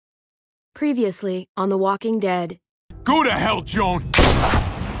Previously on The Walking Dead. Go to hell, Joan!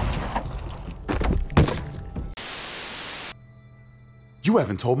 You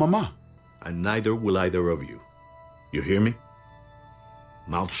haven't told Mama. And neither will either of you. You hear me?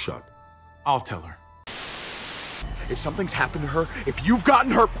 Mouth shut. I'll tell her. If something's happened to her, if you've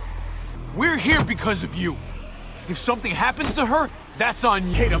gotten her, we're here because of you. If something happens to her, that's on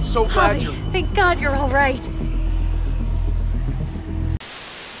you. Kate, I'm so glad you're... Thank God you're all right.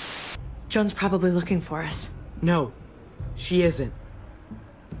 Joan's probably looking for us. No, she isn't.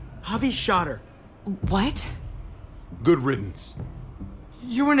 Javi shot her. What? Good riddance.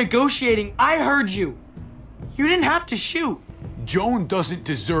 You were negotiating. I heard you. You didn't have to shoot. Joan doesn't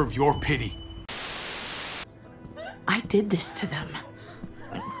deserve your pity. I did this to them.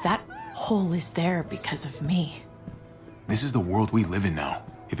 That hole is there because of me. This is the world we live in now.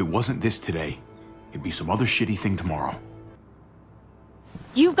 If it wasn't this today, it'd be some other shitty thing tomorrow.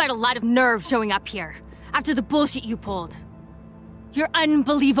 You've got a lot of nerve showing up here after the bullshit you pulled. You're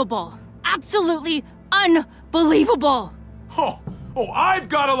unbelievable. Absolutely unbelievable. Oh, I've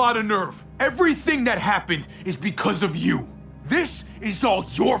got a lot of nerve. Everything that happened is because of you. This is all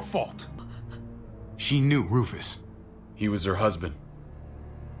your fault. She knew Rufus. He was her husband.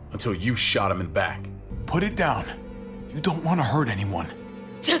 Until you shot him in the back. Put it down. You don't want to hurt anyone.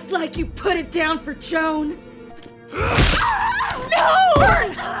 Just like you put it down for Joan. No!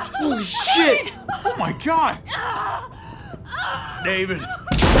 Burn! Holy shit! Oh my God! David!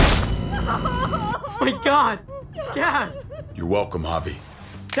 My God! Dad! You're welcome, Javi.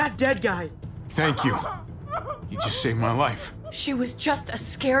 That dead guy! Thank you. You just saved my life. She was just a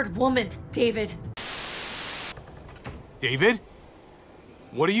scared woman, David. David?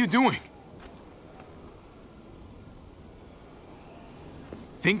 What are you doing?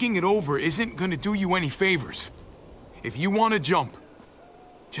 Thinking it over isn't gonna do you any favors. If you want to jump,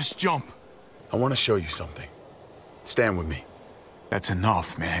 just jump. I want to show you something. Stand with me. That's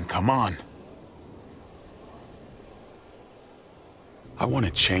enough, man. Come on. I want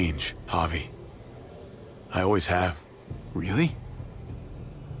to change, Javi. I always have. Really?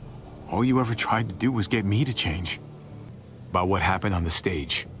 All you ever tried to do was get me to change. About what happened on the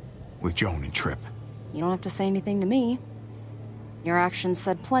stage with Joan and Tripp. You don't have to say anything to me. Your actions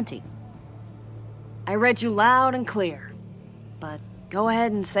said plenty. I read you loud and clear. But go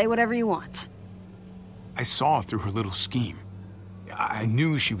ahead and say whatever you want. I saw through her little scheme. I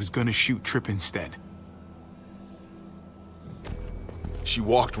knew she was gonna shoot Tripp instead. She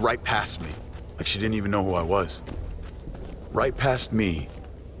walked right past me, like she didn't even know who I was. Right past me,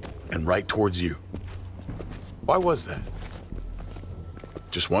 and right towards you. Why was that?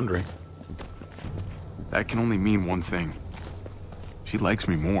 Just wondering. That can only mean one thing. She likes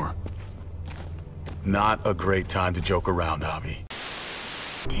me more. Not a great time to joke around, Javi.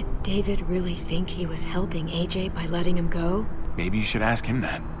 Did David really think he was helping AJ by letting him go? Maybe you should ask him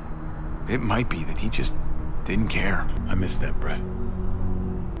that. It might be that he just didn't care. I miss that, Brett.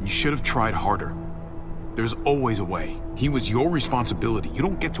 You should have tried harder. There's always a way. He was your responsibility. You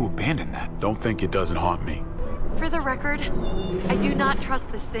don't get to abandon that. Don't think it doesn't haunt me. For the record, I do not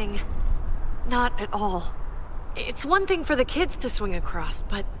trust this thing. Not at all. It's one thing for the kids to swing across,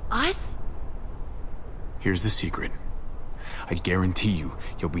 but us? Here's the secret. I guarantee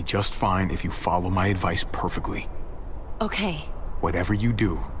you'll be just fine if you follow my advice perfectly. Okay. Whatever you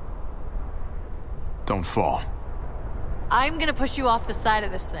do, don't fall. I'm gonna push you off the side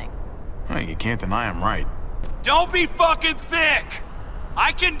of this thing. Hey, you can't deny I'm right. Don't be fucking thick!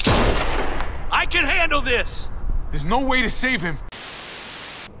 I can handle this! There's no way to save him.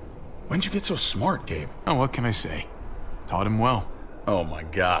 When'd you get so smart, Gabe? Oh, what can I say? Taught him well. Oh my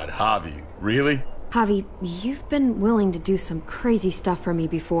God, Javi, really? Javi, you've been willing to do some crazy stuff for me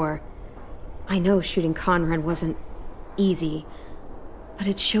before. I know shooting Conrad wasn't easy, but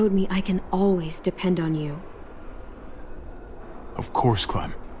it showed me I can always depend on you. Of course,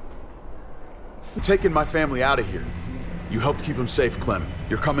 Clem. I'm taking my family out of here. You helped keep them safe, Clem.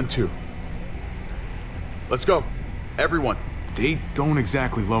 You're coming too. Let's go. Everyone. They don't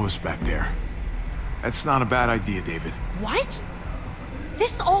exactly love us back there. That's not a bad idea, David. What?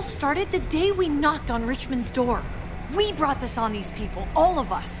 This all started the day we knocked on Richmond's door. We brought this on these people, all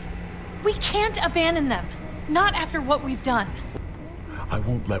of us. We can't abandon them. Not after what we've done. I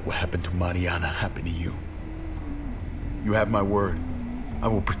won't let what happened to Mariana happen to you. You have my word. I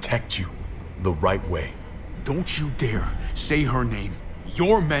will protect you the right way. Don't you dare say her name.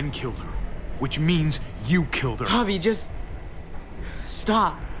 Your men killed her, which means you killed her. Javi, just...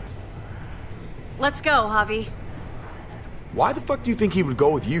 stop. Let's go, Javi. Why the fuck do you think he would go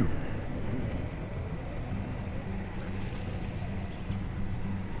with you?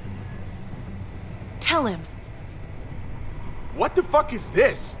 Tell him. What the fuck is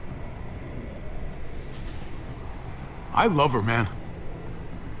this? I love her, man.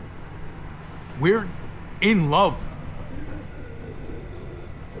 We're in love.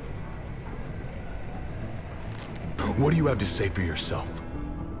 What do you have to say for yourself,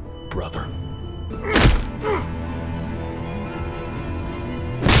 brother?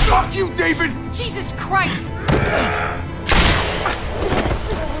 Fuck you, David! Jesus Christ!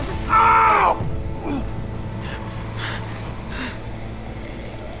 Ow!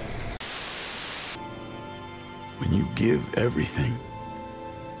 When you give everything,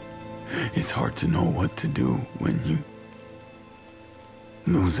 it's hard to know what to do when you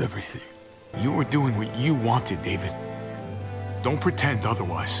lose everything. You were doing what you wanted, David. Don't pretend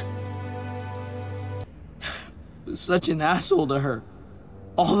otherwise. I was such an asshole to her.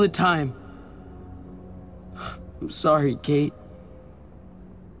 All the time. I'm sorry, Kate.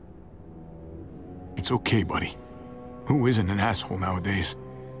 It's okay, buddy. Who isn't an asshole nowadays?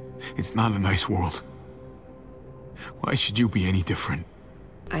 It's not a nice world. Why should you be any different?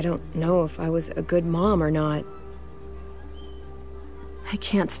 I don't know if I was a good mom or not. I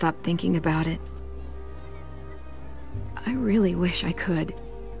can't stop thinking about it. I really wish I could.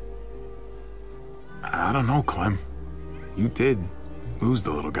 I don't know, Clem. You did lose the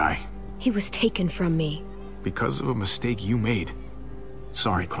little guy. He was taken from me. Because of a mistake you made.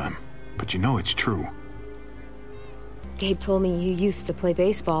 Sorry, Clem, but you know it's true. Gabe told me you used to play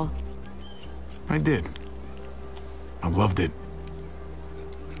baseball. I did. I loved it.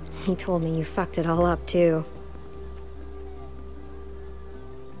 He told me you fucked it all up, too.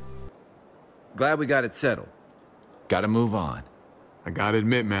 Glad we got it settled. Gotta move on. I gotta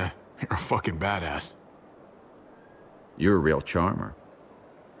admit, man, you're a fucking badass. You're a real charmer.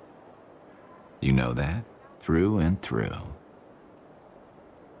 You know that? Through and through.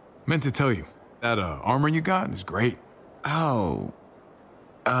 Meant to tell you, that armor you got is great. Oh.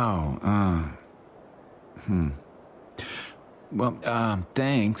 Well,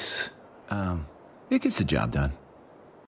 thanks. It gets the job done.